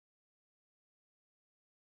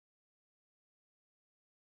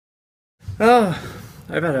Uh,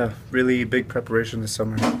 I've had a really big preparation this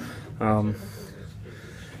summer. Um,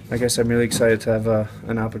 I guess I'm really excited to have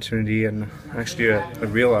an opportunity, and actually a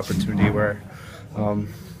real opportunity where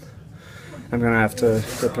um, I'm going to have to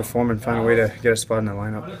perform and find a way to get a spot in the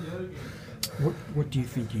lineup. What do you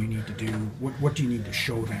think you need to do? What do you need to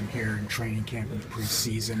show them here in training camp and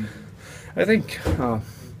preseason? I think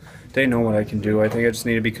they know what I can do. I think I just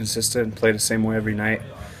need to be consistent and play the same way every night.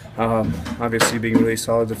 Obviously being really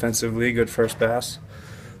solid defensively, good first pass,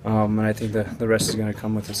 and I think the rest is going to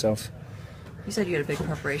come with itself. You said you had a big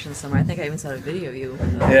preparation this summer. I think I even saw a video of you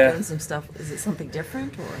doing some stuff. Is it something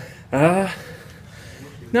different, or?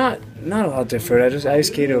 Not a lot different. I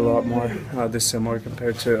skated a lot more this summer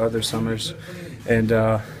compared to other summers, and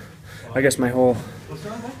I guess my whole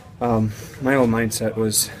mindset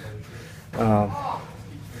was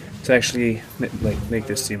to actually make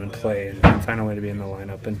this team and play and find a way to be in the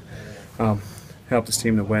lineup and help this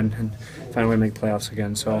team to win and find a way to make playoffs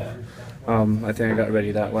again. So I think I got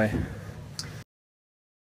ready that way.